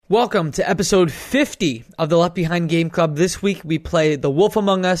Welcome to episode 50 of the Left Behind Game Club. This week we play The Wolf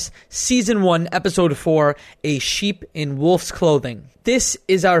Among Us, Season 1, Episode 4, A Sheep in Wolf's Clothing. This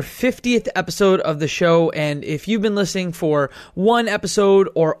is our 50th episode of the show, and if you've been listening for one episode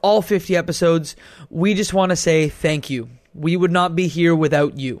or all 50 episodes, we just want to say thank you. We would not be here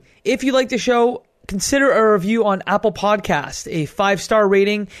without you. If you like the show, consider a review on Apple Podcast. A 5-star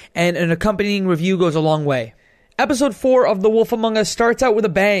rating and an accompanying review goes a long way. Episode 4 of The Wolf Among Us starts out with a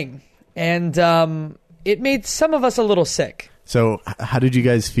bang, and it made some of us a little sick. So how did you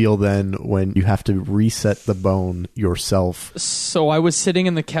guys feel then when you have to reset the bone yourself? So I was sitting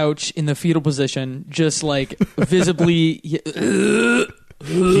in the couch in the fetal position, just like visibly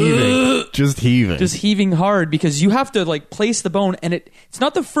Heaving. Just heaving hard, because you have to like place the bone, and it's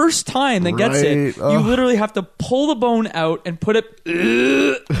not the first time that gets it. You literally have to pull the bone out and put it.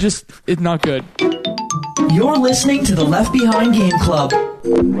 It's not good. You're listening to the Left Behind Game Club.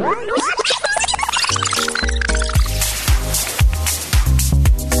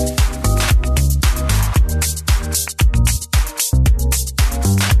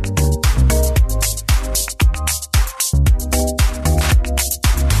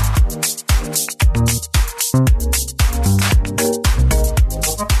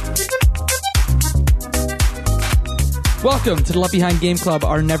 Welcome to the Left Behind Game Club,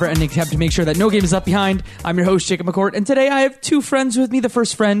 our never-ending attempt to make sure that no game is left behind. I'm your host, Jacob McCourt, and today I have two friends with me. The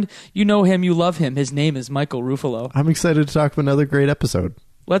first friend, you know him, you love him. His name is Michael Ruffalo. I'm excited to talk about another great episode.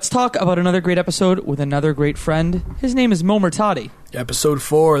 Let's talk about another great episode with another great friend. His name is Mo Murtati. Episode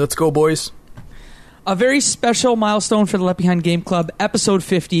 4. Let's go, boys. A very special milestone for the Left Behind Game Club, episode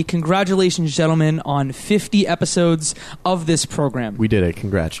 50. Congratulations, gentlemen, on 50 episodes of this program. We did it.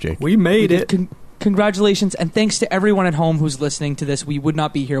 Congrats, Jake. We made it. Congratulations, and thanks to everyone at home who's listening to this. We would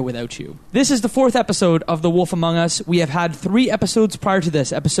not be here without you. This is the 4th episode of The Wolf Among Us. We have had 3 episodes prior to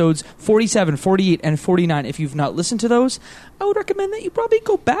this, episodes 47, 48, and 49. If you've not listened to those, I would recommend that you probably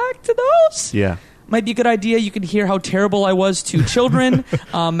go back to those. Yeah. Might be a good idea. You can hear how terrible I was to children,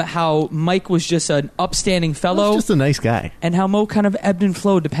 how Mike was just an upstanding fellow. Just a nice guy. And how Mo kind of ebbed and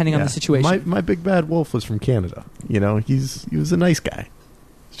flowed depending on the situation. My big bad wolf was from Canada. You know, he was a nice guy.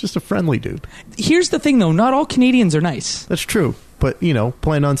 He's just a friendly dude. Here's the thing, though. Not all Canadians are nice. That's true. But, you know,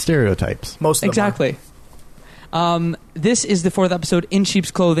 playing on stereotypes. Most of them exactly. This is the 4th episode, In Sheep's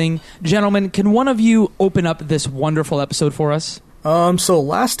Clothing. Gentlemen, can one of you open up this wonderful episode for us? So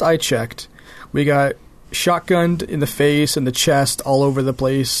last I checked, we got shotgunned in the face and the chest all over the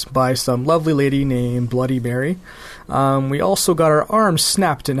place by some lovely lady named Bloody Mary. We also got our arms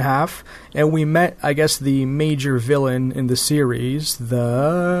snapped in half, and we met, I guess, the major villain in the series,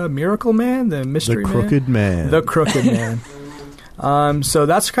 the Miracle Man, the Mystery Man? The Crooked Man. The Crooked Man. So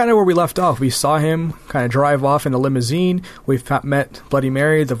that's kind of where we left off. We saw him kind of drive off in a limousine. We met Bloody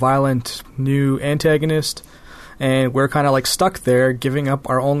Mary, the violent new antagonist, and we're kind of like stuck there, giving up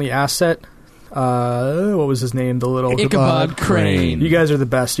our only asset. What was his name? The little Ichabod Crane. You guys are the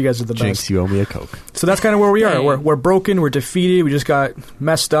best. Jinx, you owe me a Coke. So that's kind of where we are. We're broken. We're defeated. We just got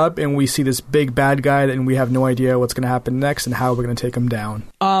messed up, and we see this big bad guy, and we have no idea what's going to happen next and how we're going to take him down.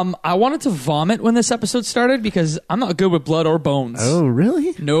 I wanted to vomit when this episode started because I'm not good with blood or bones. Oh,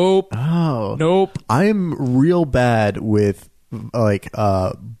 really? Nope. Oh. Nope. I'm real bad with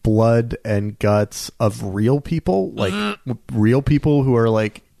blood and guts of real people, like real people who are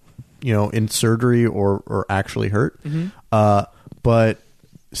like, you know, in surgery or actually hurt. Mm-hmm. But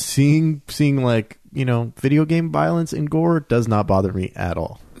seeing like, you know, video game violence and gore does not bother me at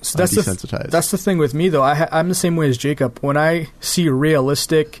all. So that's desensitized. That's the thing with me, though. I'm the same way as Jacob. When I see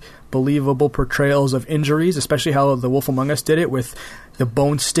realistic, believable portrayals of injuries, especially how The Wolf Among Us did it with the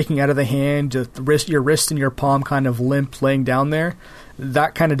bone sticking out of the hand, your wrist and your palm kind of limp laying down there,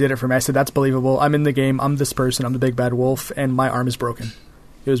 that kind of did it for me. I said, that's believable. I'm in the game. I'm this person. I'm the big bad wolf, and my arm is broken.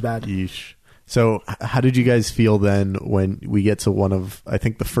 It was bad. Yeesh. So how did you guys feel then when we get to one of, I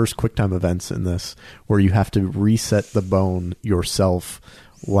think, the first QuickTime events in this, where you have to reset the bone yourself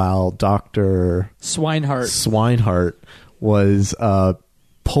while Dr. Swinehart was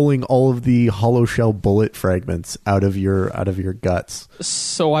pulling all of the hollow shell bullet fragments out of your guts?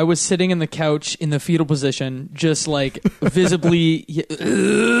 So I was sitting in the couch in the fetal position, just like visibly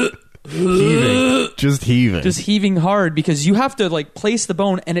heaving hard, because you have to like place the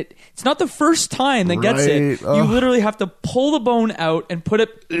bone, and it's not the first time that gets it. You literally have to pull the bone out and put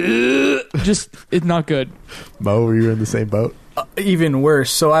it. It's not good. Mo, were you in the same boat? Even worse.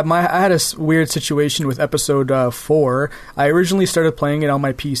 So I had a weird situation with episode 4. I originally started playing it on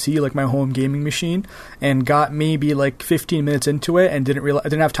my PC, like my home gaming machine, and got maybe like 15 minutes into it and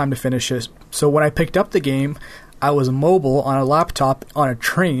didn't have time to finish it. So when I picked up the game, I was mobile on a laptop on a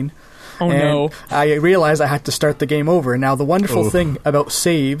train. Oh, and no. I realized I had to start the game over. Now, the wonderful thing about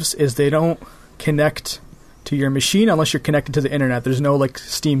saves is they don't connect to your machine unless you're connected to the internet. There's no like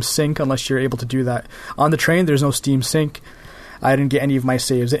Steam Sync unless you're able to do that. On the train, there's no Steam Sync. I didn't get any of my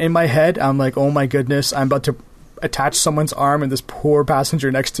saves. In my head, I'm like, oh my goodness, I'm about to attach someone's arm and this poor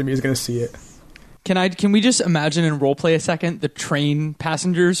passenger next to me is going to see it. Can we just imagine and roleplay a second the train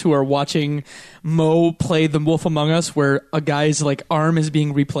passengers who are watching Mo play The Wolf Among Us where a guy's like arm is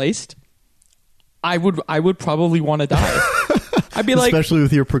being replaced? I would probably want to die. I'd be like, especially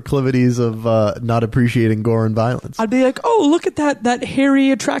with your proclivities of not appreciating gore and violence. I'd be like, oh, look at that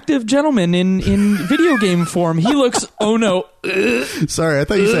hairy, attractive gentleman in video game form. He looks, oh no. Sorry, I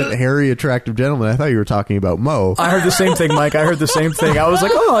thought you said hairy, attractive gentleman. I thought you were talking about Mo. I heard the same thing, Mike. I heard the same thing. I was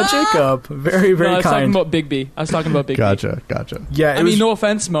like, oh, Jacob. Very, very No, I was kind. talking about Bigby. Gotcha. Yeah, I mean, no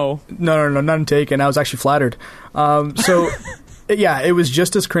offense, Mo. No, none taken. I was actually flattered. So... Yeah, it was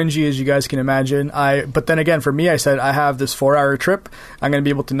just as cringy as you guys can imagine. But then again, for me, I said, I have this 4-hour trip. I'm going to be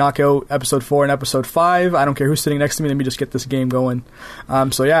able to knock out episode 4 and episode 5. I don't care who's sitting next to me. Let me just get this game going.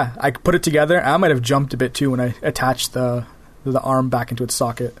 So yeah, I put it together. I might have jumped a bit too when I attached the arm back into its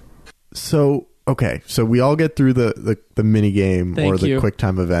socket. So, okay. So we all get through the mini game or the quick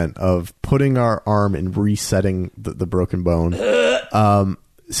time event of putting our arm and resetting the broken bone.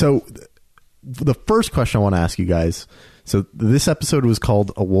 So the first question I want to ask you guys... So this episode was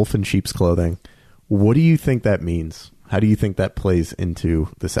called A Wolf in Sheep's Clothing. What do you think that means? How do you think that plays into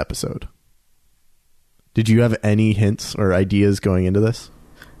this episode? Did you have any hints or ideas going into this?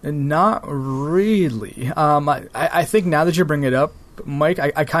 Not really. I think now that you bring it up, Mike,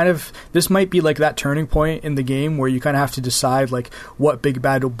 I kind of... This might be like that turning point in the game where you kind of have to decide, like, what big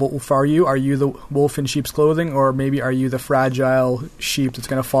bad wolf are you? Are you the wolf in sheep's clothing? Or maybe are you the fragile sheep that's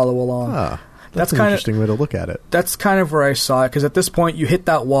going to follow along? That's an interesting way to look at it. That's kind of where I saw it, because at this point, you hit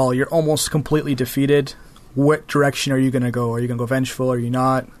that wall, you're almost completely defeated. What direction are you going to go? Are you going to go vengeful? Are you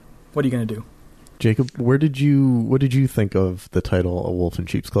not? What are you going to do? Jacob, what did you think of the title A Wolf in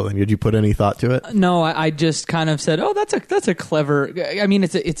Sheep's Clothing? Did you put any thought to it? No, I just kind of said, oh, that's a clever... I mean,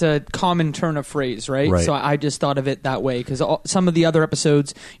 it's a common turn of phrase, right? So I just thought of it that way, because some of the other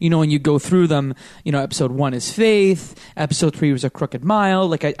episodes, when you go through them, episode 1 is Faith, episode 3 was A Crooked Mile.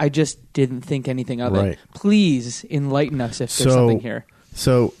 Like, I just didn't think anything of it. Please enlighten us if there's something here.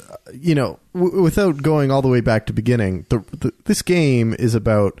 So, without going all the way back to beginning, this game is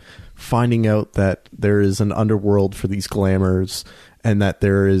about finding out that there is an underworld for these glamours and that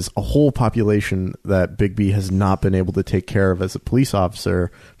there is a whole population that Bigby has not been able to take care of as a police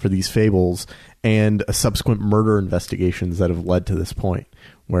officer for these fables, and subsequent murder investigations that have led to this point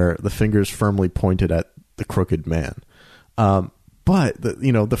where the finger's firmly pointed at the crooked man. But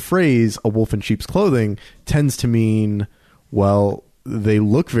the phrase "a wolf in sheep's clothing" tends to mean, well, they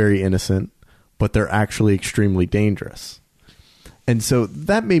look very innocent, but they're actually extremely dangerous. And so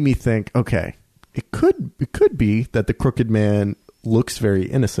that made me think, okay, it could be that the crooked man looks very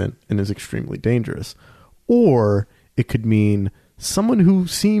innocent and is extremely dangerous. Or it could mean someone who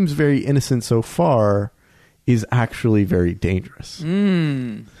seems very innocent so far is actually very dangerous.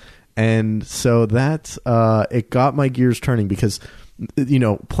 And so that it got my gears turning, because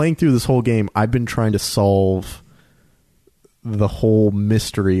playing through this whole game, I've been trying to solve the whole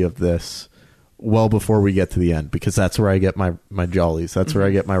mystery of this well before we get to the end, because that's where I get my jollies. That's where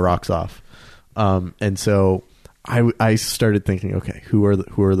I get my rocks off. And so I started thinking, okay, who are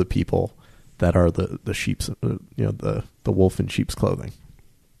the people that are the sheep's, the wolf in sheep's clothing?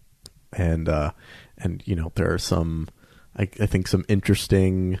 And there are some, I think some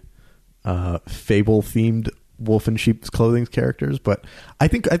interesting fable themed wolf in sheep's clothing characters, but I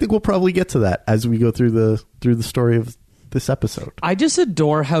think we'll probably get to that as we go through the story of this episode. I just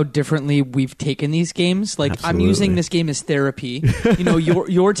adore how differently we've taken these games. Like, Absolutely. I'm using this game as therapy.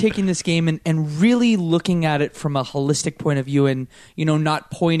 You're taking this game and really looking at it from a holistic point of view, and not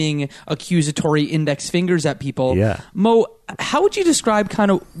pointing accusatory index fingers at people. Yeah. Mo, how would you describe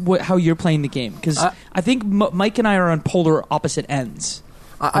kind of how you're playing the game? Because I think Mike and I are on polar opposite ends.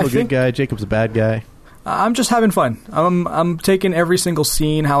 I'm a good guy. Jacob's a bad guy. I'm just having fun. I'm taking every single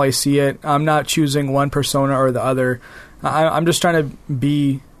scene how I see it. I'm not choosing one persona or the other. I'm just trying to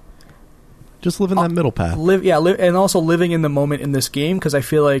be... Just living that middle path. And also living in the moment in this game, because I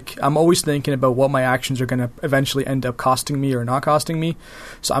feel like I'm always thinking about what my actions are going to eventually end up costing me or not costing me.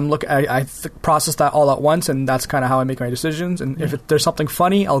 So I process that all at once, and that's kind of how I make my decisions. And if there's something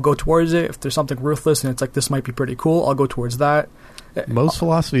funny, I'll go towards it. If there's something ruthless and it's like, this might be pretty cool, I'll go towards that. Most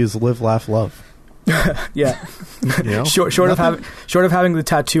philosophy is live, laugh, love. Yeah. You know? Short of having the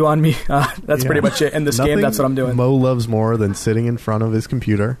tattoo on me, that's pretty much it. In this game, that's what I'm doing. Mo loves more than sitting in front of his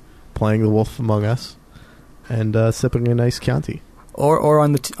computer, playing The Wolf Among Us, and sipping a nice Chianti. Or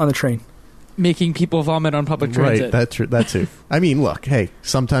on the train. Making people vomit on public transit. Right, that's it. I mean, look, hey,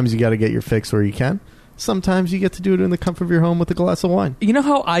 sometimes you got to get your fix where you can. Sometimes you get to do it in the comfort of your home with a glass of wine. You know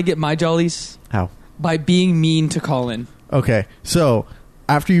how I get my jollies? How? By being mean to Colin. Okay, so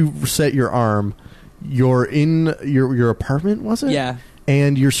after you set your arm, you're in your apartment, was it? Yeah.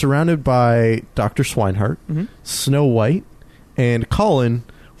 And you're surrounded by Dr. Swinehart, Snow White, and Colin,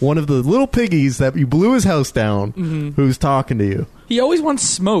 one of the little piggies that you blew his house down, who's talking to you. He always wants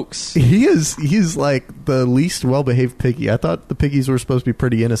smokes. He's like the least well-behaved piggy. I thought the piggies were supposed to be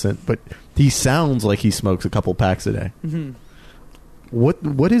pretty innocent, but he sounds like he smokes a couple packs a day.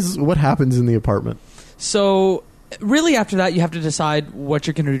 What happens in the apartment? So really after that you have to decide what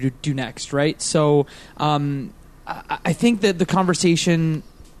you're going to do next, right? So I think that the conversation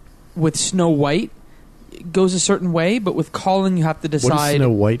with Snow White goes a certain way, but with Colin you have to decide. What is Snow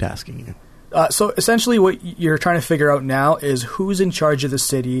White asking you? So essentially what you're trying to figure out now is who's in charge of the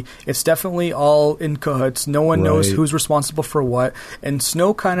city. It's definitely all in cahoots. No one knows who's responsible for what. And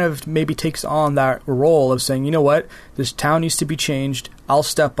Snow kind of maybe takes on that role of saying, you know what, this town needs to be changed. I'll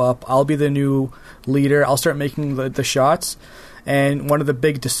step up. I'll be the new leader. I'll start making the shots. And one of the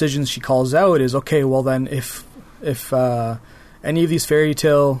big decisions she calls out is, okay, well then if any of these fairy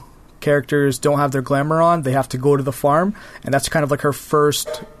tale characters don't have their glamour on, they have to go to the farm, and that's kind of like her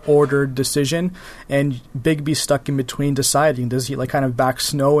first ordered decision. And Bigby's stuck in between deciding, does he like kind of back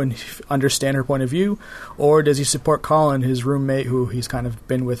Snow and understand her point of view, or does he support Colin, his roommate, who he's kind of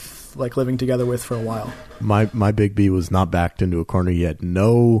been with, like living together with for a while. My Bigby was not backed into a corner yet.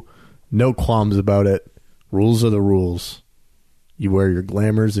 No qualms about it. Rules are the rules. You wear your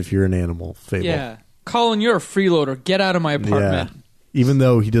glamours if you're an animal. Fable. Yeah, Colin, you're a freeloader. Get out of my apartment. Yeah. Even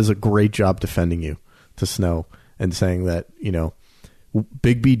though he does a great job defending you to Snow and saying that, you know,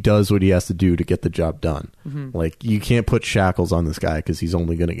 Bigby does what he has to do to get the job done. Like, you can't put shackles on this guy because he's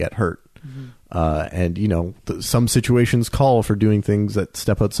only going to get hurt. And, you know, some situations call for doing things that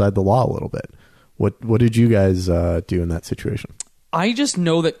step outside the law a little bit. What did you guys do in that situation? I just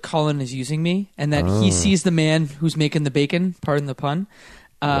know that Colin is using me and that he sees the man who's making the bacon, pardon the pun.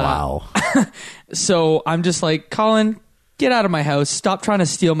 Wow. So I'm just like, Colin, get out of my house. Stop trying to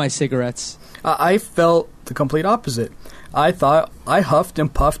steal my cigarettes. I felt the complete opposite. I thought I huffed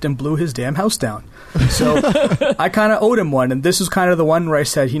and puffed and blew his damn house down. So I kind of owed him one. And this was kind of the one where I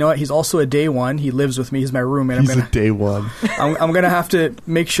said, you know what, he's also a day one. He lives with me. He's my roommate. He's a day one. I'm going to have to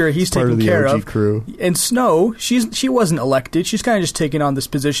make sure he's taken care of. Crew. And Snow, she wasn't elected. She's kind of just taking on this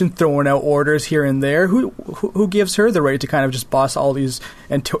position, throwing out orders here and there. Who gives her the right to kind of just boss all these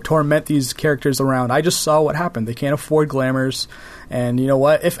and torment these characters around? I just saw what happened. They can't afford glamours. And you know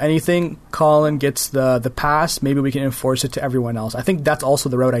what? If anything, Colin gets the pass. Maybe we can enforce it to everyone else. I think that's also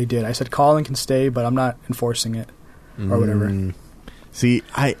the route I did. I said Colin can stay, but I'm not enforcing it or whatever. See,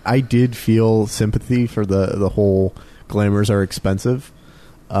 I did feel sympathy for the whole glamours are expensive.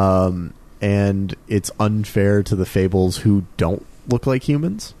 And it's unfair to the Fables who don't look like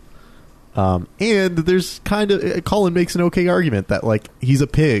humans. And there's kind of... Colin makes an okay argument that, like, he's a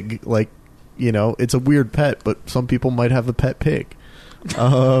pig. Like, you know, it's a weird pet, but some people might have a pet pig. He's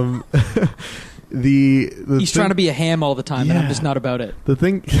trying to be a ham all the time, and I'm just not about it. The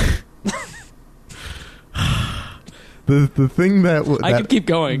thing... the thing that... I could keep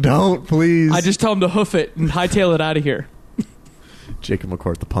going. Don't, please. I just tell him to hoof it and hightail it out of here. Jacob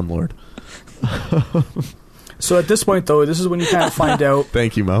McCourt, the pun lord. So at this point, though, this is when you kind of find out...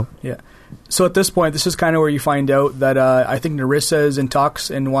 Thank you, Mo. Yeah. So at this point, this is kind of where you find out that I think Nerissa is in talks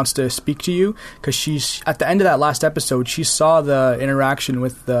and wants to speak to you, because she's at the end of that last episode, she saw the interaction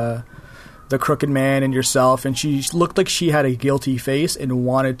with the crooked man and yourself, and she looked like she had a guilty face and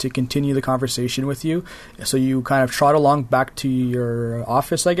wanted to continue the conversation with you. So you kind of trot along back to your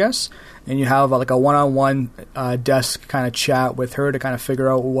office, I guess, and you have like a one-on-one desk kind of chat with her to kind of figure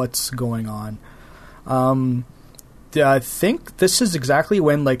out what's going on. I think this is exactly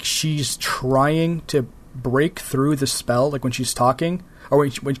when, like, she's trying to break through the spell, like when she's talking, or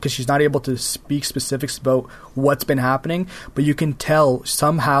because she's not able to speak specifics about what's been happening, but you can tell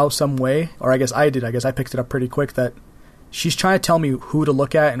somehow, some way, or I guess I picked it up pretty quick, that she's trying to tell me who to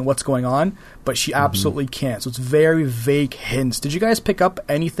look at and what's going on, but she absolutely can't. So it's very vague hints. Did you guys pick up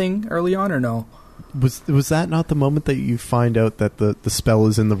anything early on or no? Was that not the moment that you find out that the spell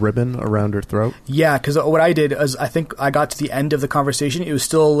is in the ribbon around her throat? Yeah, because what I did is I think I got to the end of the conversation. It was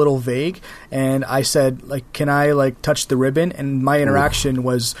still a little vague, and I said, like, can I, like, touch the ribbon? And my interaction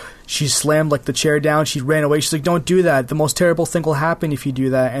was she slammed, like, the chair down. She ran away. She's like, don't do that. The most terrible thing will happen if you do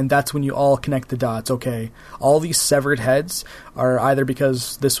that. And that's when you all connect the dots. Okay, all these severed heads are either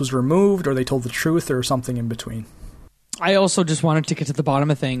because this was removed or they told the truth or something in between. I also just wanted to get to the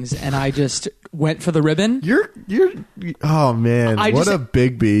bottom of things, and I just went for the ribbon. Oh man, what a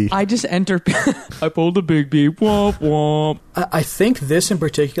big B. I just entered. I pulled a big B. Womp womp. I think this in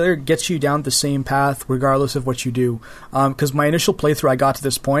particular gets you down the same path regardless of what you do. Because my initial playthrough, I got to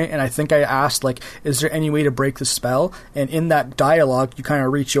this point, and I think I asked, like, is there any way to break the spell? And in that dialogue, you kind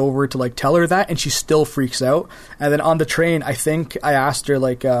of reach over to, like, tell her that, and she still freaks out. And then on the train, I think I asked her,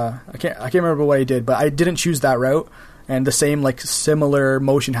 like, I can't remember what I did, but I didn't choose that route. And the same, like, similar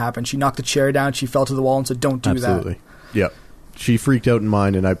motion happened. She knocked the chair down, she fell to the wall and said, don't do that. Absolutely. Yep. She freaked out in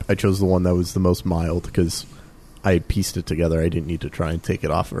mine, and I chose the one that was the most mild because I had pieced it together. I didn't need to try and take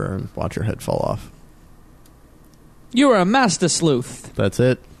it off her and watch her head fall off. You are a master sleuth. That's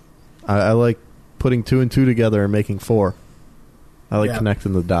it. I like putting 2 and 2 together and making 4. I like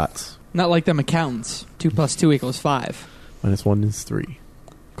connecting the dots. Not like them accountants. 2 + 2 = 5. -1 is 3.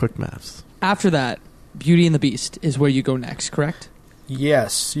 Quick maths. After that, Beauty and the Beast is where you go next, correct?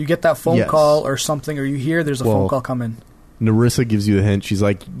 Yes. You get that phone call or something, or you hear there's a phone call coming. Narissa gives you the hint. She's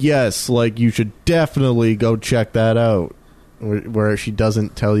like, yes, like, you should definitely go check that out. Where she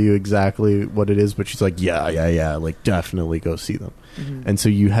doesn't tell you exactly what it is, but she's like, yeah, like, definitely go see them. Mm-hmm. And so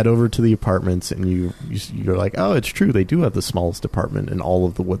you head over to the apartments, and you're like, oh, it's true. They do have the smallest apartment in all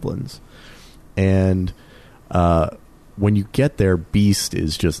of the Woodlands. And when you get there, Beast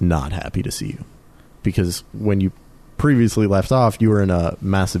is just not happy to see you. Because when you previously left off, you were in a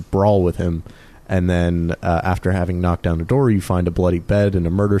massive brawl with him, and then after having knocked down the door, you find a bloody bed and a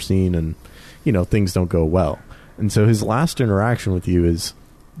murder scene, and, you know, things don't go well. And so his last interaction with you is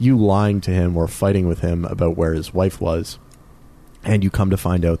you lying to him or fighting with him about where his wife was, and you come to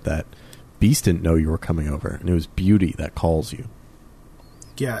find out that Beast didn't know you were coming over, and it was Beauty that calls you.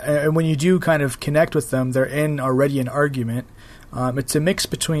 Yeah, and when you do kind of connect with them, they're in already an argument. It's a mix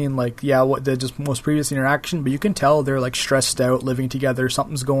between, like, what the just most previous interaction, but you can tell they're, like, stressed out, living together.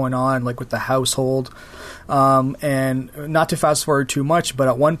 Something's going on, like, with the household. And not to fast forward too much, but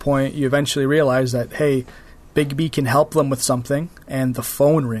at one point you eventually realize that, hey, Big B can help them with something, and the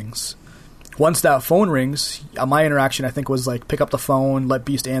phone rings. Once that phone rings, my interaction, I think, was, like, pick up the phone, let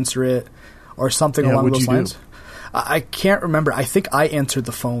Beast answer it, or something along those lines. I can't remember. I think I answered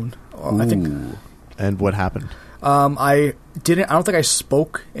the phone. I think. And what happened? I don't think I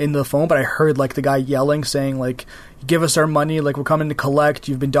spoke in the phone, but I heard, like, the guy yelling, saying, like, give us our money, like, we're coming to collect,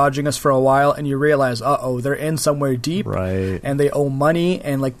 you've been dodging us for a while, and you realize, they're in somewhere deep, right? And they owe money,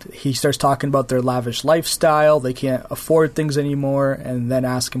 and, like, he starts talking about their lavish lifestyle, they can't afford things anymore, and then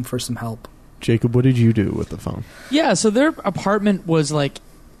ask him for some help. Jacob, what did you do with the phone? Yeah, so their apartment was, like,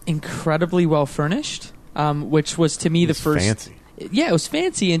 incredibly well furnished, which was, to me, the first... fancy. Yeah, it was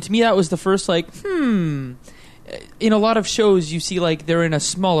fancy, and to me that was the first, like, in a lot of shows you see, like, they're in a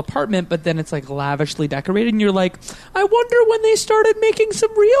small apartment, but then it's, like, lavishly decorated, and you're like, I wonder when they started making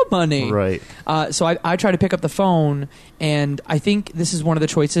some real money. Right. So I try to pick up the phone, and I think this is one of the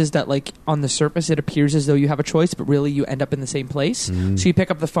choices that, like, on the surface it appears as though you have a choice, but really you end up in the same place. So you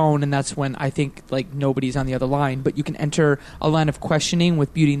pick up the phone, and that's when I think, like, nobody's on the other line, but you can enter a line of questioning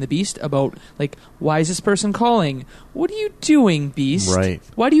with Beauty and the Beast about, like, why is this person calling? What are you doing, Beast? Right.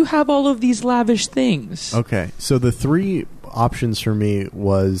 Why do you have all of these lavish things? Okay, so the 3 options for me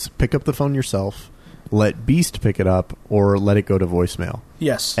was pick up the phone yourself, let Beast pick it up, or let it go to voicemail.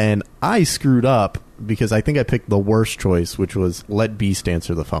 Yes. And I screwed up because I think I picked the worst choice, which was let Beast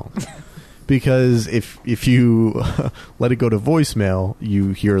answer the phone. Because if you let it go to voicemail,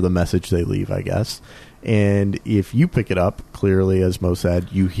 you hear the message they leave, I guess. And if you pick it up, clearly, as Mo said,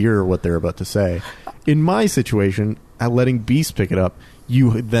 you hear what they're about to say. In my situation, letting Beast pick it up,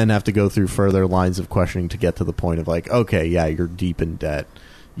 you then have to go through further lines of questioning to get to the point of, like, okay, yeah, you're deep in debt.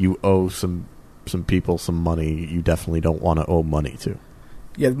 You owe some people some money you definitely don't want to owe money to.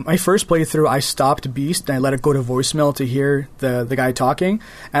 Yeah, my first playthrough, I stopped Beast and I let it go to voicemail to hear the guy talking.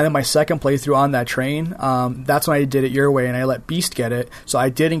 And then my second playthrough on that train, that's when I did it your way and I let Beast get it. So I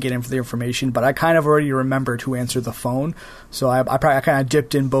didn't get in for the information, but I kind of already remembered who answered the phone. So I kind of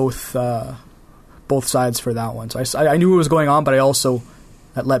dipped in both sides for that one. So I knew what was going on, but I also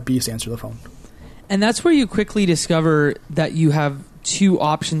let Beast answer the phone. And that's where you quickly discover that you have 2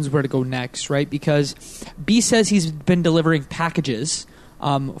 options where to go next, right? Because Beast says he's been delivering packages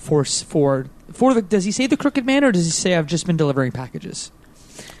for the. Does he say the Crooked Man, or does he say I've just been delivering packages?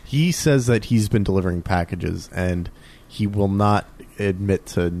 He says that he's been delivering packages, and he will not admit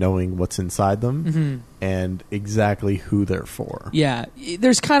to knowing what's inside them and exactly who they're for. Yeah,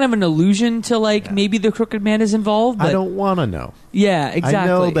 there's kind of an allusion to maybe the Crooked Man is involved. But I don't want to know. Yeah, exactly. I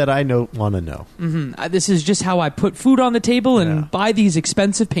know that I don't want to know. This is just how I put food on the table and buy these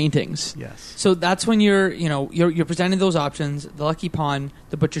expensive paintings. Yes. So that's when you're presenting those options: the Lucky Pawn,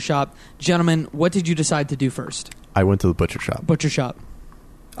 the butcher shop. Gentlemen, what did you decide to do first? I went to the butcher shop. Butcher shop.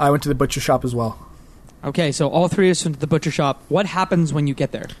 I went to the butcher shop as well. Okay, so all three of us went to the butcher shop. What happens when you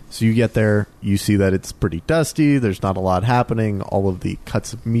get there? So you get there, you see that it's pretty dusty, there's not a lot happening, all of the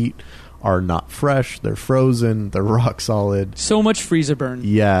cuts of meat are not fresh, they're frozen, they're rock solid. So much freezer burn.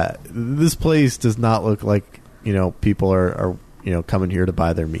 Yeah, this place does not look like, people are coming here to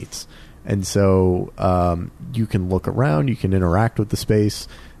buy their meats. And so you can look around, you can interact with the space.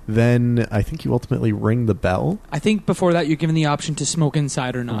 Then I think you ultimately ring the bell. I think before that you're given the option to smoke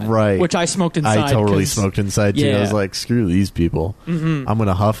inside or not. Right. Which I smoked inside. I totally smoked inside too. Yeah. I was like, screw these people. I'm going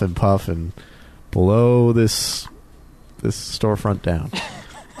to huff and puff and blow this storefront down.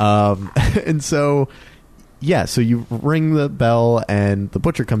 And so, so you ring the bell and the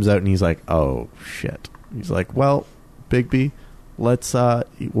butcher comes out and he's like, oh, shit. He's like, well, Bigby, let's,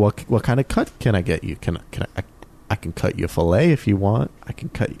 what kind of cut can I get you? I can cut you a fillet if you want. I can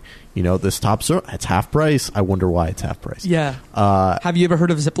cut you, this top sir, it's half price. I wonder why it's half price. Yeah. Have you ever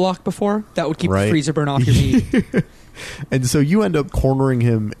heard of Ziploc before? That would keep the freezer burn off your meat. And so you end up cornering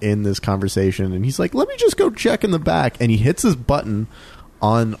him in this conversation, and he's like, let me just go check in the back. And he hits his button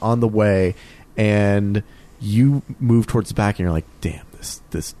on the way, and you move towards the back, and you're like, damn,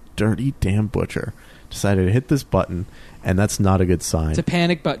 this dirty damn butcher decided to hit this button, and that's not a good sign. It's a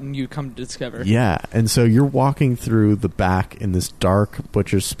panic button you come to discover. Yeah, and so you're walking through the back in this dark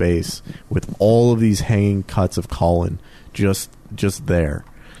butcher space with all of these hanging cuts of colon just there.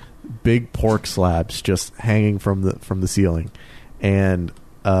 Big pork slabs just hanging from the ceiling. And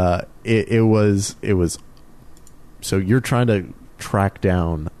it was so you're trying to track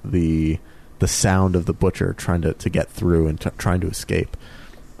down the sound of the butcher trying to get through and trying to escape.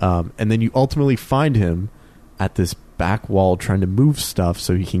 And then you ultimately find him at this back wall trying to move stuff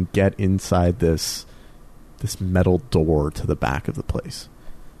so he can get inside this metal door to the back of the place.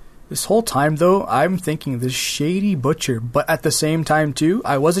 This whole time, though, I'm thinking this shady butcher, but at the same time, too,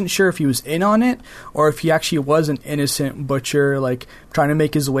 I wasn't sure if he was in on it or if he actually was an innocent butcher, trying to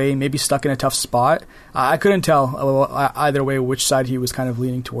make his way, maybe stuck in a tough spot. I couldn't tell either way which side he was kind of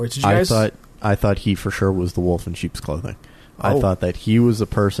leaning towards. Did you guys? I thought he for sure was the wolf in sheep's clothing. Oh. I thought that he was a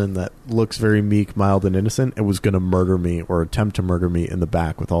person that looks very meek, mild, and innocent and was going to murder me or attempt to murder me in the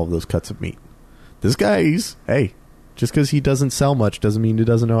back with all of those cuts of meat. This guy, just because he doesn't sell much doesn't mean he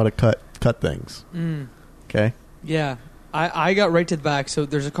doesn't know how to cut things. Okay? Yeah. I got right to the back, so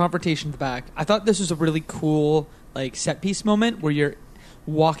there's a confrontation at the back. I thought this was a really cool set piece moment where you're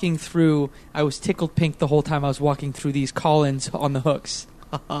walking through. I was tickled pink the whole time I was walking through these call-ins on the hooks.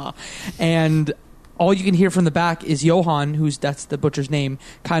 And all you can hear from the back is Johan, that's the butcher's name,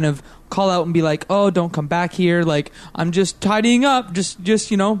 kind of call out and be like, oh, don't come back here. I'm just tidying up. Just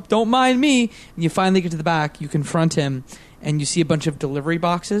don't mind me. And you finally get to the back. You confront him, and you see a bunch of delivery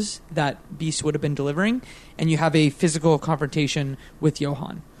boxes that Beast would have been delivering, and you have a physical confrontation with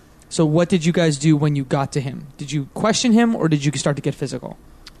Johan. So what did you guys do when you got to him? Did you question him, or did you start to get physical?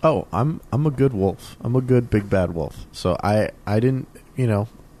 Oh, I'm a good wolf. I'm a good big bad wolf. So I didn't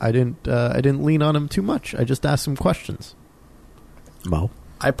lean on him too much. I just asked him questions. Mo?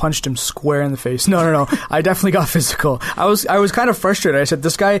 I punched him square in the face. No. I definitely got physical. I was kind of frustrated. I said,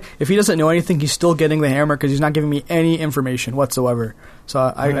 this guy, if he doesn't know anything, he's still getting the hammer because he's not giving me any information whatsoever.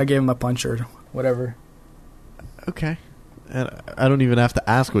 So I gave him a punch or whatever. Okay. And I don't even have to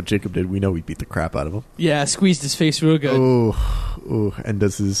ask what Jacob did. We know we beat the crap out of him. Yeah, squeezed his face real good. Ooh. And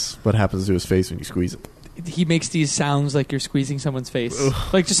what happens to his face when you squeeze it? He makes these sounds like you're squeezing someone's face.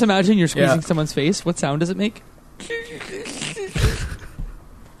 Ugh. Just imagine you're squeezing someone's face. What sound does it make?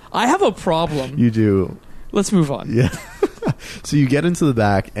 I have a problem. You do. Let's move on. Yeah. So you get into the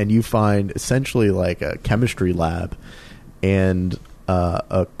back and you find essentially a chemistry lab and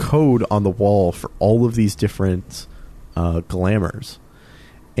a code on the wall for all of these different glamours.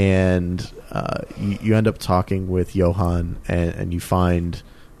 And you end up talking with Johan and you find,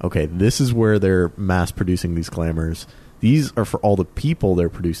 okay, this is where they're mass producing these glamours. These are for all the people they're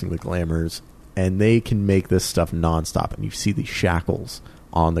producing the glamours, and they can make this stuff nonstop. And you see these shackles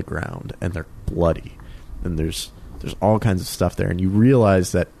on the ground, and they're bloody. And there's all kinds of stuff there. And you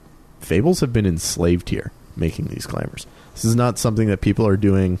realize that Fables have been enslaved here, making these glamours. This is not something that people are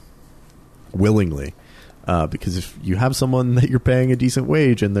doing willingly. Because if you have someone that you're paying a decent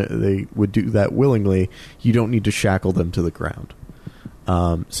wage and they would do that willingly, you don't need to shackle them to the ground.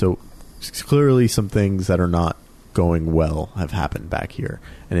 So clearly some things that are not going well have happened back here.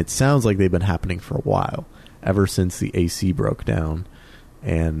 And it sounds like they've been happening for a while, ever since the AC broke down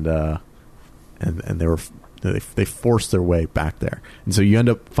and they forced their way back there. And so you end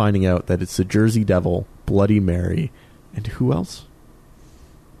up finding out that it's the Jersey Devil, Bloody Mary, and who else?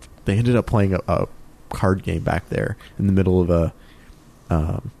 They ended up playing a card game back there in the middle of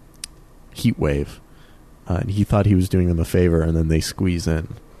a heat wave. And he thought he was doing them a favor, and then they squeeze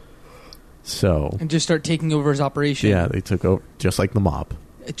in. So and just start taking over his operation. Yeah, they took over, just like the mob.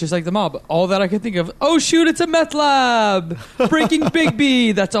 Just like the mob. All that I could think of. Oh, shoot, it's a meth lab. Breaking Big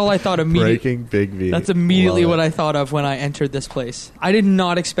B. That's all I thought immediately. Breaking Big B. That's immediately what I thought of when I entered this place. I did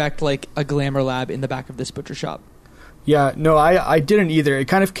not expect like a glamour lab in the back of this butcher shop. Yeah, no, I didn't either. It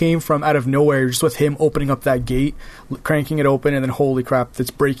kind of came from out of nowhere, just with him opening up that gate, cranking it open, and then holy crap,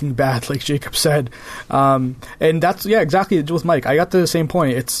 it's Breaking Bad, like Jacob said. And that's, yeah, exactly with Mike. I got to the same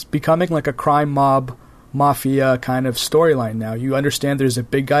point. It's becoming like a crime mob, mafia kind of storyline now. You understand there's a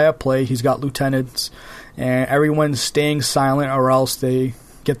big guy at play, he's got lieutenants, and everyone's staying silent or else they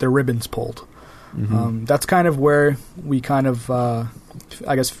get their ribbons pulled. Mm-hmm. That's kind of where we kind of, I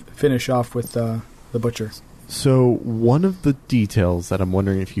guess, finish off with the Butcher. So one of the details that I'm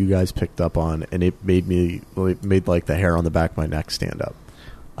wondering if you guys picked up on, and it made like the hair on the back of my neck stand up.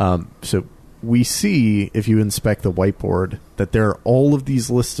 So we see, if you inspect the whiteboard, that there are all of these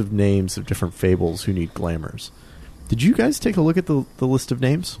lists of names of different fables who need glamours. Did you guys take a look at the list of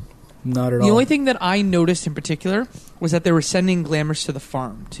names? Not at all. The only thing that I noticed in particular was that they were sending glamours to the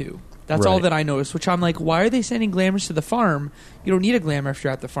farm, too. That's all that I noticed, which I'm like, why are they sending glamours to the farm? You don't need a glamour if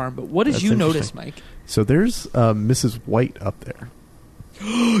you're at the farm. But what did you notice, Mike? So there's Mrs. White up there.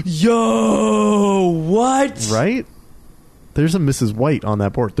 Yo, what? Right? There's a Mrs. White on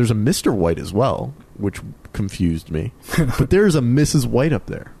that board. There's a Mr. White as well, which confused me. But there's a Mrs. White up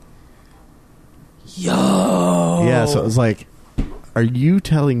there. Yo. Yeah, so it was like, are you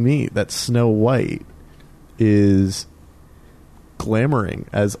telling me that Snow White is glamoring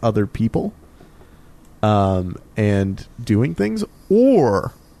as other people and doing things?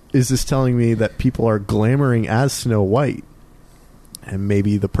 Or is this telling me that people are glamoring as Snow White and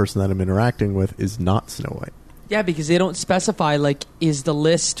maybe the person that I'm interacting with is not Snow White? Yeah, because they don't specify, like, is the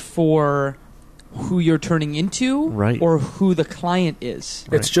list for who you're turning into, right, or who the client is.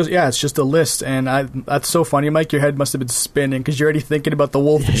 It's just a list, and that's so funny, Mike. Your head must have been spinning because you're already thinking about the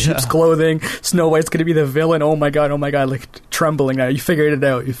wolf in sheep's clothing. Snow White's going to be the villain. Oh my god, like trembling now. You figured it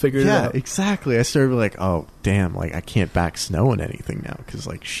out. Yeah, exactly. I started like, oh damn, like I can't back Snow in anything now because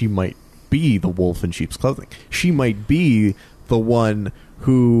like she might be the wolf in sheep's clothing. She might be the one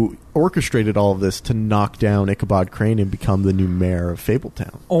who orchestrated all of this to knock down Ichabod Crane and become the new mayor of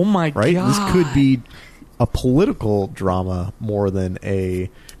Fabletown. Oh my god. This could be a political drama more than a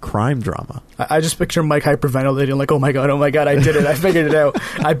crime drama. I just picture Mike hyperventilating like, oh my god, I did it. I figured it out.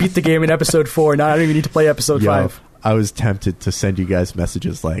 I beat the game in episode 4. Now I don't even need to play episode 5. I was tempted to send you guys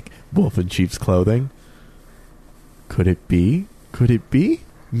messages like, wolf in sheep's clothing? Could it be?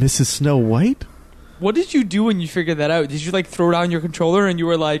 Mrs. Snow White? What did you do when you figured that out? Did you like throw down your controller and you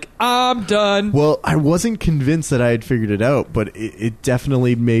were like, I'm done? Well, I wasn't convinced that I had figured it out, but it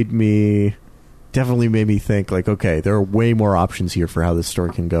definitely made me think like, okay, there are way more options here for how this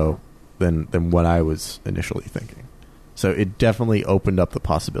story can go than what I was initially thinking. So it definitely opened up the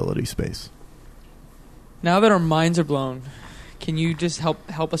possibility space. Now that our minds are blown, can you just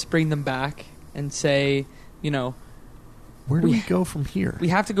help us bring them back and say, where do we go from here? We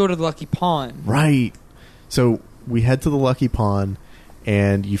have to go to the Lucky Pawn. Right. So we head to the Lucky Pawn,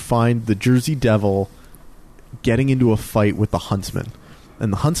 and you find the Jersey Devil getting into a fight with the Huntsman.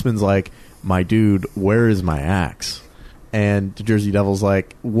 And the Huntsman's like, my dude, where is my axe? And the Jersey Devil's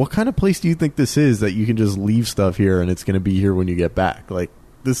like, what kind of place do you think this is that you can just leave stuff here and it's going to be here when you get back? Like,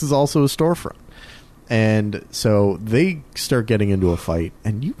 this is also a storefront. And so they start getting into a fight,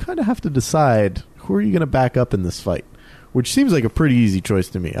 and you kind of have to decide, who are you going to back up in this fight? Which seems like a pretty easy choice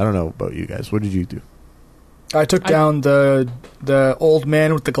to me. I don't know about you guys. What did you do? I took down the old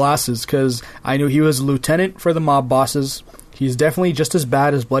man with the glasses because I knew he was a lieutenant for the mob bosses. He's definitely just as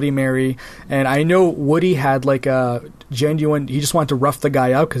bad as Bloody Mary. And I know Woody had like a genuine... He just wanted to rough the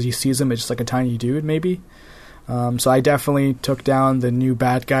guy out because he sees him as just like a tiny dude, maybe. So I definitely took down the new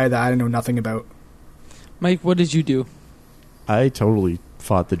bad guy that I don't know nothing about. Mike, what did you do? I totally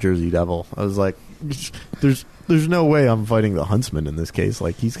fought the Jersey Devil. I was like, there's no way I'm fighting the Huntsman in this case.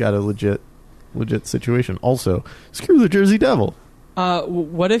 Like, he's got a legit legit situation. Also, screw the Jersey Devil.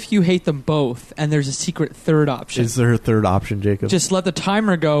 What if you hate them both and there's a secret third option? Is there a third option, Jacob? Just let the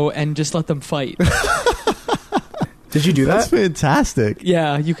timer go and just let them fight. Did you do That's that? fantastic.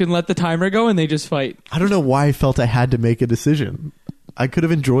 Yeah, you can let the timer go and they just fight. I don't know why I felt I had to make a decision. I could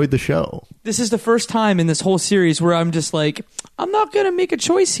have enjoyed the show. This is the first time in this whole series where I'm just like, I'm not going to make a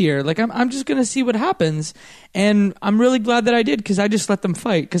choice here. Like, I'm just going to see what happens. And I'm really glad that I did because I just let them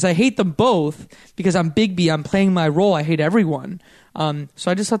fight. Because I hate them both because I'm Bigby. I'm playing my role. I hate everyone. So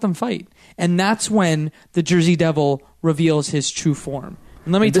I just let them fight. And that's when the Jersey Devil reveals his true form.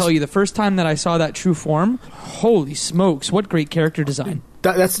 And let me tell you, the first time that I saw that true form, holy smokes, what great character design.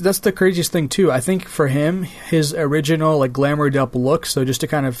 That's the craziest thing too. I think for him, his original like glamoured up look. So just to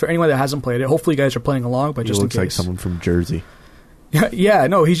kind of, for anyone that hasn't played it, hopefully you guys are playing along. But He just looks in like case, someone from Jersey. yeah,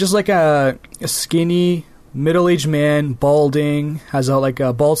 no, he's just like a skinny middle-aged man, balding, has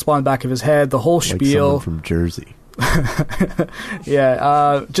a bald spot on the back of his head. The whole Like spiel. someone from Jersey.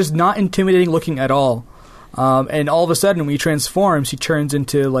 Yeah, just not intimidating looking at all. And all of a sudden, when he transforms, he turns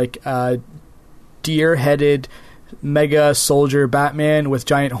into like a deer-headed mega soldier Batman with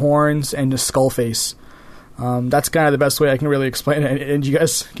giant horns and a skull face. That's kind of the best way I can really explain it. And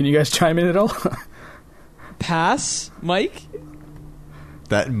can you guys chime in at all? Pass, Mike?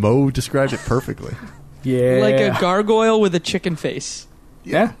 That Mo described it perfectly. Yeah, Like a gargoyle with a chicken face.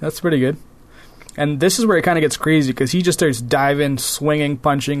 Yeah, that's pretty good. And this is where it kind of gets crazy because he just starts diving, swinging,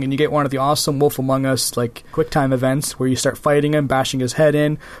 punching, and you get one of the awesome Wolf Among Us like quick time events where you start fighting him, bashing his head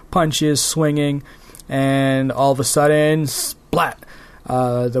in, punches, swinging, and all of a sudden, splat!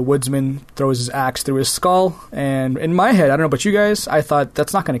 The woodsman throws his axe through his skull, and in my head, I don't know about you guys, I thought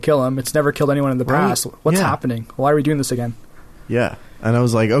that's not going to kill him. It's never killed anyone in the Right. past. What's Yeah. happening? Why are we doing this again? Yeah. And I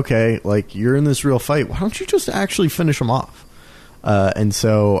was like, okay, like, you're in this real fight. Why don't you just actually finish him off? And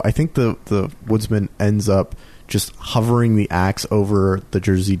so I think the woodsman ends up just hovering the axe over the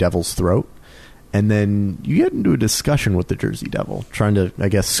Jersey Devil's throat. And then you get into a discussion with the Jersey Devil, trying to, I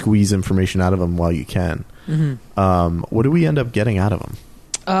guess, squeeze information out of him while you can. Mm-hmm. What do we end up getting out of him?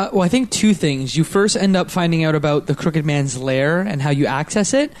 Well, I think two things. You first end up finding out about the Crooked Man's lair and how you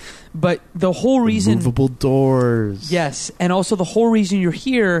access it. But the whole reason... Movable doors. Yes, and also the whole reason you're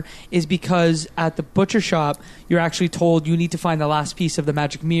here is because at the butcher shop, you're actually told you need to find the last piece of the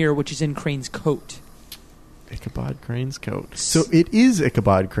magic mirror, which is in Crane's coat. Ichabod Crane's coat. So it is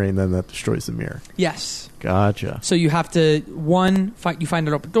Ichabod Crane then that destroys the mirror. Yes. Gotcha. So you have to, one, you find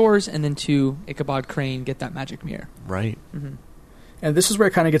it open doors, and then two, Ichabod Crane, get that magic mirror. Right. Mm-hmm. And this is where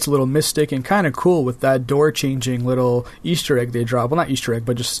it kind of gets a little mystic and kind of cool with that door-changing little Easter egg they drop. Well, not Easter egg,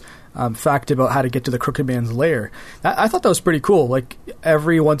 but just fact about how to get to the Crooked Man's lair. I thought that was pretty cool. Like,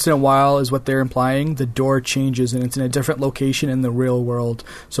 every once in a while is what they're implying. The door changes, and it's in a different location in the real world.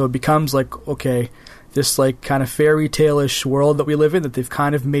 So it becomes like, okay, this like kind of fairy tale-ish world that we live in that they've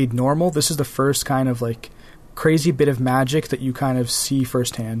kind of made normal. This is the first kind of like crazy bit of magic that you kind of see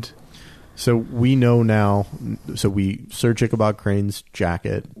firsthand. So we know now, so we search Ichabod Crane's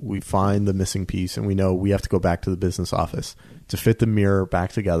jacket, we find the missing piece, and we know we have to go back to the business office to fit the mirror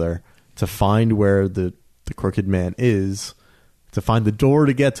back together, to find where the Crooked Man is, to find the door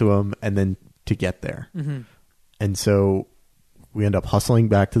to get to him, and then to get there. Mm-hmm. And so we end up hustling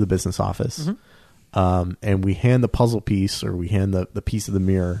back to the business office, and we hand the puzzle piece, or we hand the piece of the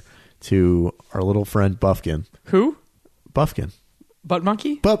mirror to our little friend Buffkin. Who? Buffkin. Butt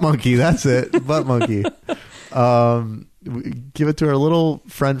Monkey? Butt Monkey, that's it. Butt Monkey. We give it to our little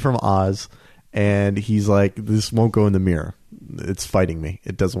friend from Oz, and he's like, this won't go in the mirror. It's fighting me.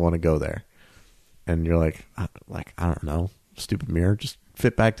 It doesn't want to go there. And you're like, I don't know, stupid mirror, just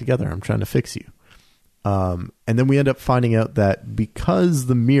fit back together. I'm trying to fix you. And then we end up finding out that because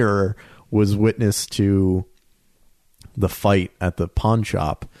the mirror was witness to the fight at the pawn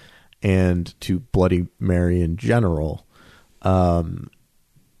shop and to Bloody Mary in general,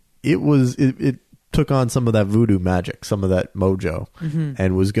 it took on some of that voodoo magic, some of that mojo,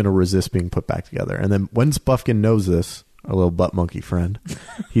 and was going to resist being put back together. And then once Buffkin knows this, our little butt monkey friend,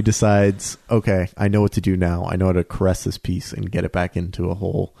 he decides, okay, I know what to do now. I know how to caress this piece and get it back into a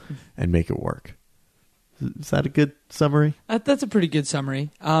hole and make it work. Is that a good summary? That's a pretty good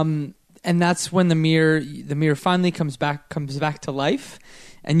summary. And that's when the mirror finally comes back to life,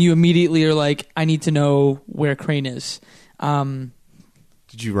 and you immediately are like, I need to know where Crane is. Did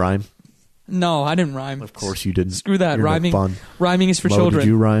you rhyme? No, I didn't rhyme. Of course you didn't. Screw that. You're no Rhyming. fun. Rhyming is for Mo, children. Did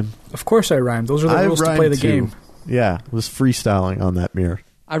you rhyme? Of course I rhymed. Those are the rules to play the game. Yeah, was freestyling on that mirror.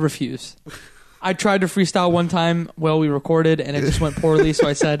 I refuse. I tried to freestyle one time while we recorded, and it just went poorly. So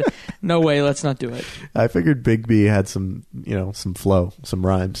I said, "No way, let's not do it." I figured Big B had some, some flow, some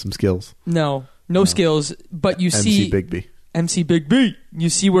rhymes, some skills. No skills. But you MC see, Big B. MC Big B. You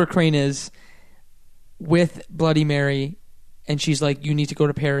see where Crane is with Bloody Mary, and she's like, "You need to go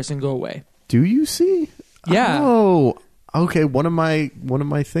to Paris and go away." Do you see? Yeah. Oh, okay. One of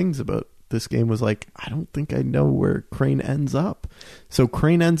my things about this game was like, I don't think I know where Crane ends up. So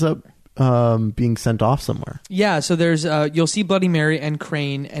Crane ends up being sent off somewhere. Yeah, so there's you'll see Bloody Mary and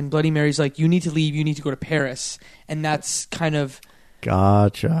Crane, and Bloody Mary's like, "You need to leave, you need to go to Paris." And that's kind of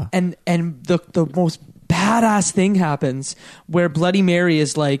Gotcha. and the most badass thing happens where Bloody Mary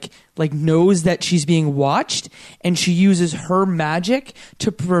is like knows that she's being watched, and she uses her magic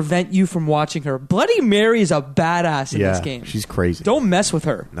to prevent you from watching her. Bloody Mary is a badass in this game. She's crazy. Don't mess with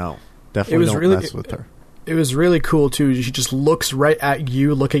her. No. Definitely don't mess with her. It was really cool, too. She just looks right at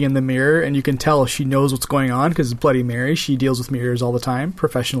you looking in the mirror, and you can tell she knows what's going on because Bloody Mary, she deals with mirrors all the time.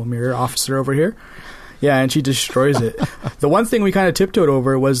 Professional mirror officer over here. Yeah, and she destroys it. The one thing we kind of tiptoed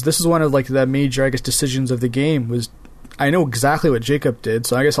over was this is one of the major, I guess, decisions of the game was I know exactly what Jacob did,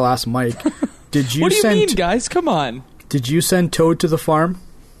 so I guess I'll ask Mike. Did you What do you mean, guys? Come on. Did you send Toad to the farm?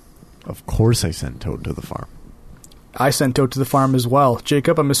 Of course I sent Toad to the farm. I sent Toad to the farm as well.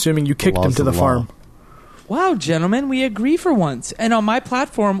 Jacob, I'm assuming you kicked him to the farm. Wow, gentlemen, we agree for once. And on my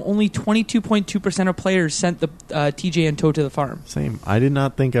platform, only 22.2% of players sent the TJ and Toad to the farm. Same. I did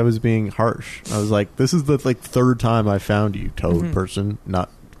not think I was being harsh. I was like, this is the third time I found you, Toad person, not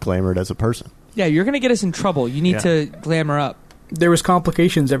glamored as a person. Yeah, you're going to get us in trouble. You need to glamour up. There was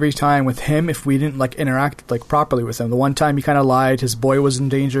complications every time with him if we didn't interact properly with him. The one time he kind of lied, his boy was in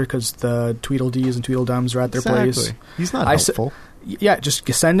danger because the Tweedledees and Tweedledums are at their place. He's not helpful. Yeah, just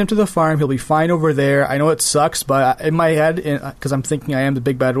send him to the farm. He'll be fine over there. I know it sucks, but in my head, because I'm thinking I am the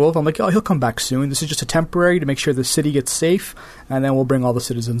big bad wolf, I'm like, oh, he'll come back soon. This is just a temporary to make sure the city gets safe, and then we'll bring all the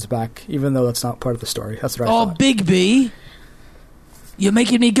citizens back, even though that's not part of the story. That's what I thought. Oh, Big B, you're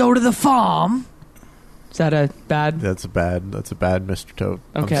making me go to the farm. Is that a bad? That's a bad, Mr. Toad.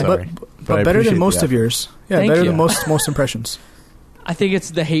 Okay. I'm sorry. But better than most of yours. Yeah, Thank better you. than most impressions. I think it's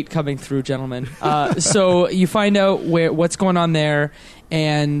the hate coming through, gentlemen. So you find out what's going on there,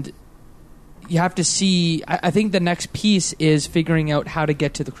 and you have to see. I think the next piece is figuring out how to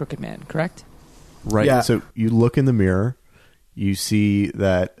get to the Crooked Man. Correct? Right. Yeah. So you look in the mirror, you see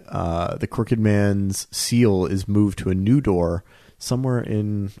that the Crooked Man's seal is moved to a new door somewhere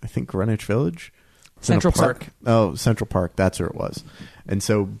in, I think, Greenwich Village. Central Park. Oh, Central Park. That's where it was. And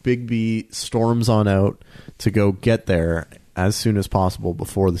so Big B storms on out to go get there as soon as possible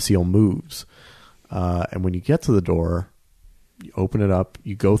before the seal moves. And when you get to the door, you open it up,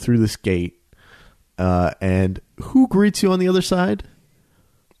 you go through this gate, and who greets you on the other side?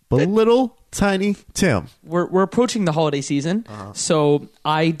 But little tiny Tim. We're approaching the holiday season, so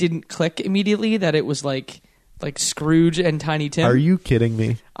I didn't click immediately that it was like Scrooge and Tiny Tim. Are you kidding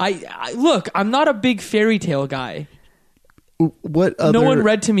me? I look, I'm not a big fairy tale guy. What other... No one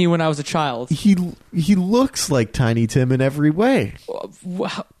read to me when I was a child. He looks like Tiny Tim in every way.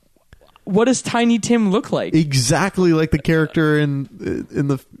 What does Tiny Tim look like? Exactly like the character in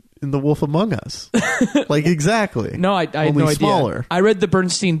the Wolf Among Us. Like exactly. No, I had no idea. Smaller. I read the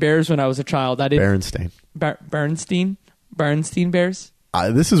Bernstein Bears when I was a child. I didn't. Berenstain. Bernstein Bears.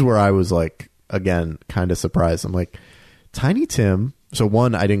 This is where I was again, kind of surprised. I'm like, Tiny Tim. So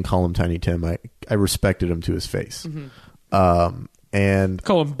one, I didn't call him Tiny Tim. I respected him to his face. And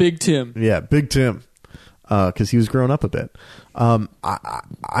call him Big Tim. Yeah, Big Tim. Because he was growing up a bit.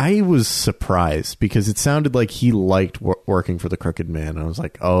 I was surprised because it sounded like he liked working for the Crooked Man. And I was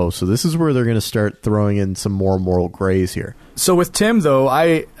like, oh, so this is where they're going to start throwing in some more moral grays here. So with Tim, though,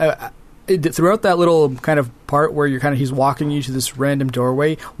 throughout that little kind of part where he's walking you to this random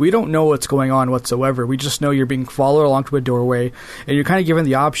doorway, we don't know what's going on whatsoever. We just know you're being followed along to a doorway, and you're kind of given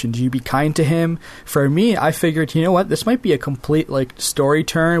the option. Do you be kind to him? For me, I figured, you know what, this might be a complete story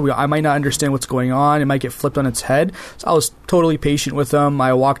turn. I might not understand what's going on. It might get flipped on its head. So I was totally patient with him.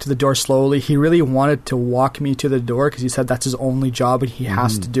 I walked to the door slowly. He really wanted to walk me to the door because he said that's his only job and he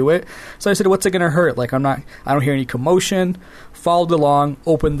has to do it. So I said, what's it going to hurt? I don't hear any commotion. Followed along,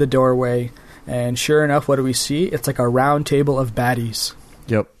 opened the doorway, and sure enough, what do we see? It's like a round table of baddies.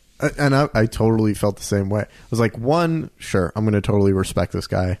 Yep. And I totally felt the same way. I was like, one, sure, I'm going to totally respect this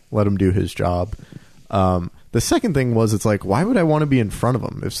guy. Let him do his job. The second thing was, it's like, why would I want to be in front of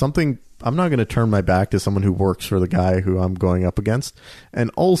him? I'm not going to turn my back to someone who works for the guy who I'm going up against. And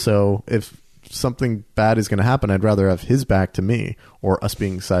also, if something bad is going to happen, I'd rather have his back to me or us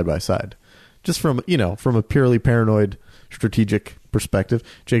being side by side. Just from a purely paranoid strategic perspective.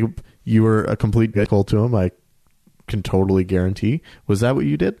 Jacob, you were a complete dickhole to him. I can totally guarantee. Was that what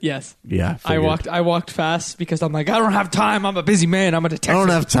you did? Yes. Yeah. I walked fast because I'm like, I don't have time. I'm a busy man. I'm a detective. I don't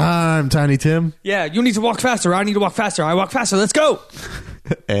have time, Tiny Tim. Yeah, you need to walk faster. I need to walk faster. I walk faster. Let's go.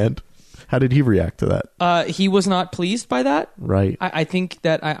 And how did he react to that? He was not pleased by that. Right. I think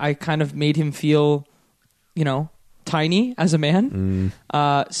that I kind of made him feel, tiny as a man.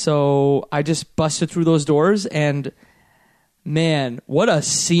 So I just busted through those doors, and man, what a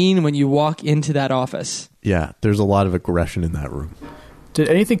scene when you walk into that office. Yeah, there's a lot of aggression in that room. Did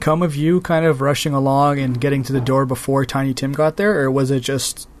anything come of you kind of rushing along and getting to the door before Tiny Tim got there, or was it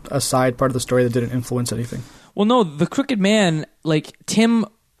just a side part of the story that didn't influence anything? Well, no, the Crooked Man, Tim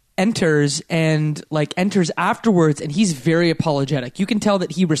enters afterwards, and he's very apologetic. You can tell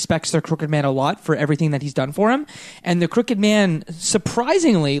that he respects the Crooked Man a lot for everything that he's done for him. And the Crooked Man,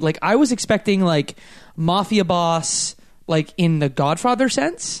 surprisingly, I was expecting mafia boss, in the Godfather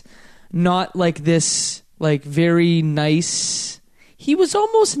sense, not this very nice. He was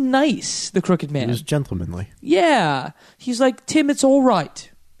almost nice, the Crooked Man. He was gentlemanly. Yeah. He's like, Tim, it's all right.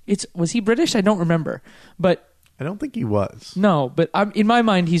 Was he British? I don't remember. But I don't think he was. no, but in my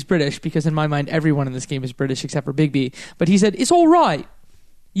mind, he's British, because in my mind, everyone in this game is British except for Bigby. But he said, it's all right.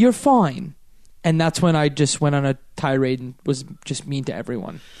 You're fine. And that's when I just went on a tirade and was just mean to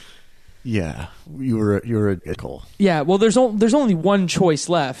everyone. Yeah, you were a dickhole. Yeah, well, there's only one choice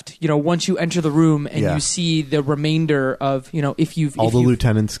left. Once you enter the room and you see the remainder of, if you've... All the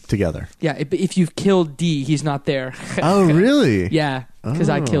lieutenants together. Yeah, if you've killed D, he's not there. Oh, really? Yeah, because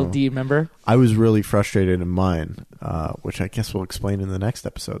I killed D, remember? I was really frustrated in mine, which I guess we'll explain in the next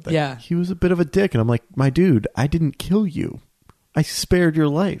episode. That he was a bit of a dick, and I'm like, my dude, I didn't kill you. I spared your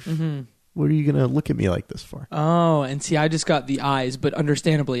life. Mm-hmm. What are you going to look at me like this for? Oh, and see, I just got the eyes, but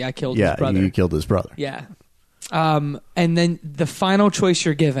understandably, I killed his brother. Yeah, you killed his brother. Yeah. And then the final choice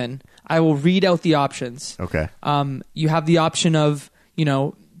you're given, I will read out the options. Okay. You have the option of,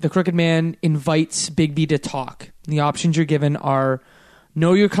 the Crooked Man invites Bigby to talk. The options you're given are,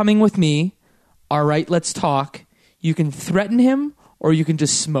 no, you're coming with me. All right, let's talk. You can threaten him, or you can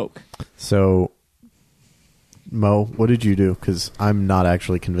just smoke. So... Mo, what did you do? Because I'm not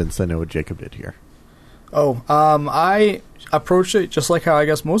actually convinced I know what Jacob did here. I approached it just like how I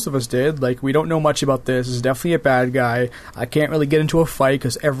guess most of us did. We don't know much about this. This is definitely a bad guy. I can't really get into a fight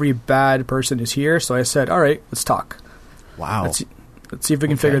because every bad person is here. So I said, all right, let's talk. Wow. Let's see if we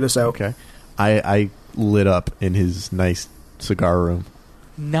can figure this out. Okay. I lit up in his nice cigar room.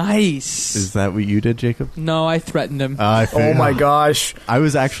 Nice. Is that what you did, Jacob? No, I threatened him. Oh my gosh. I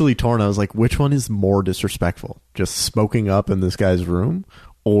was actually torn. I was like, which one is more disrespectful? Just smoking up in this guy's room,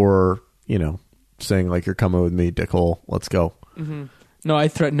 or, saying you're coming with me, dickhole, let's go. Mm-hmm. No, I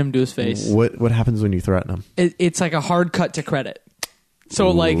threatened him to his face. What happens when you threaten him? It's like a hard cut to credit.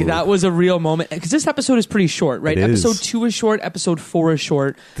 So, that was a real moment. Because this episode is pretty short, right? Episode 2 is short. Episode 4 is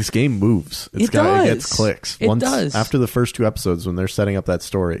short. This game moves. It gets clicks. It does. After the first 2 episodes, when they're setting up that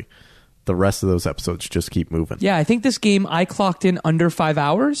story, the rest of those episodes just keep moving. Yeah, I think this game, I clocked in under 5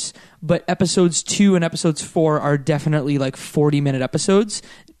 hours. But episodes 2 and episodes 4 are definitely 40-minute episodes.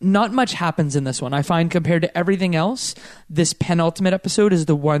 Not much happens in this one. I find compared to everything else, this penultimate episode is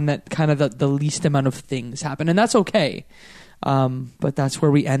the one that kind of the least amount of things happen. And that's okay. But that's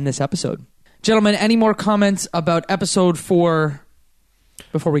where we end this episode. Gentlemen, any more comments about episode 4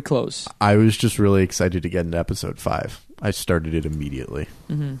 before we close? I was just really excited to get into episode 5. I started it immediately.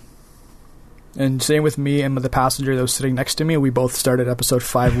 Mm-hmm. And same with me and the passenger that was sitting next to me. We both started episode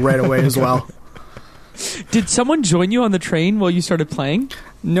 5 right away as well. Did someone join you on the train while you started playing?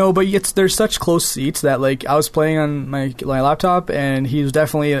 No, but there's such close seats that I was playing on my laptop, and he was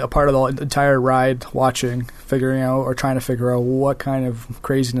definitely a part of the entire ride, watching, figuring out, or trying to figure out what kind of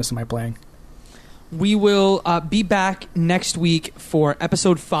craziness am I playing. We will be back next week for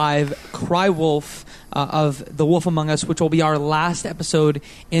episode 5, Cry Wolf, of The Wolf Among Us, which will be our last episode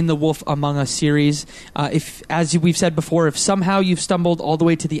in the Wolf Among Us series. If, as we've said before, if somehow you've stumbled all the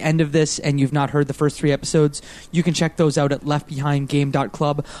way to the end of this and you've not heard the first 3 episodes, you can check those out at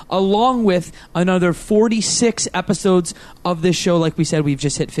leftbehindgame.club, along with another 46 episodes of this show. Like we said, we've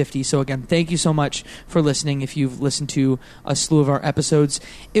just hit 50. So again, thank you so much for listening if you've listened to a slew of our episodes.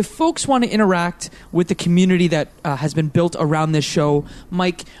 If folks want to interact with the community that has been built around this show,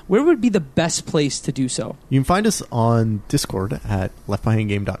 Mike, where would be the best place to do so? You can find us on Discord at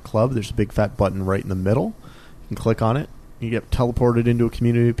leftbehindgame.club. There's a big fat button right in the middle. You can click on it. You get teleported into a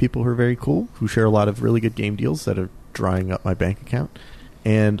community of people who are very cool, who share a lot of really good game deals that are drying up my bank account,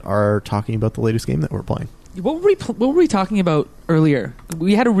 and are talking about the latest game that we're playing. What were we talking about earlier?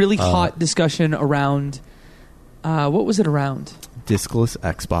 We had a really hot discussion around What was it around? Discless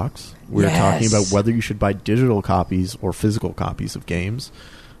Xbox. We were Yes. talking about whether you should buy digital copies or physical copies of games.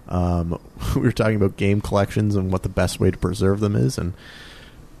 We were talking about game collections and what the best way to preserve them is, and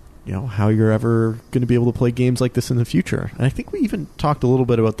how you're ever going to be able to play games like this in the future. And I think we even talked a little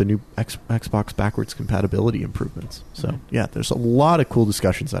bit about the new Xbox backwards compatibility improvements. So, yeah, there's a lot of cool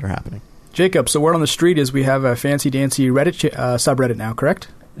discussions that are happening. Jacob, so word on the street is we have a fancy dancy Reddit subreddit now, correct?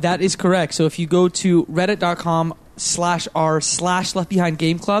 That is correct. So if you go to reddit.com/r/Left Behind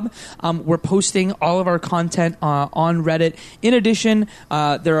Game Club, we're posting all of our content on Reddit. In addition,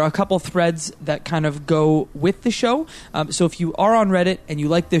 there are a couple threads that kind of go with the show. So if you are on Reddit and you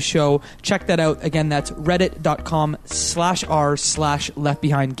like this show, check that out. Again, that's reddit.com/r/Left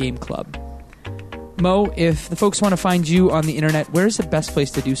Behind Game Club. Mo, if the folks want to find you on the internet, where's the best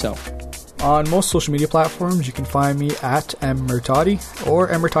place to do so? On most social media platforms, you can find me at mmertati or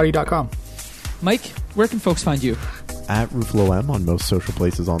mmertati.com. Mike, where can folks find you? At Ruffalo M on most social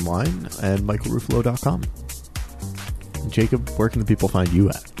places online and michaelruffalo.com. Jacob, where can the people find you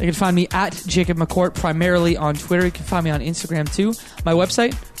at? They can find me at Jacob McCourt, primarily on Twitter. You can find me on Instagram too. My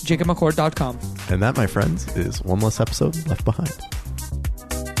website, jacobmccourt.com. And that, my friends, is one less episode left behind.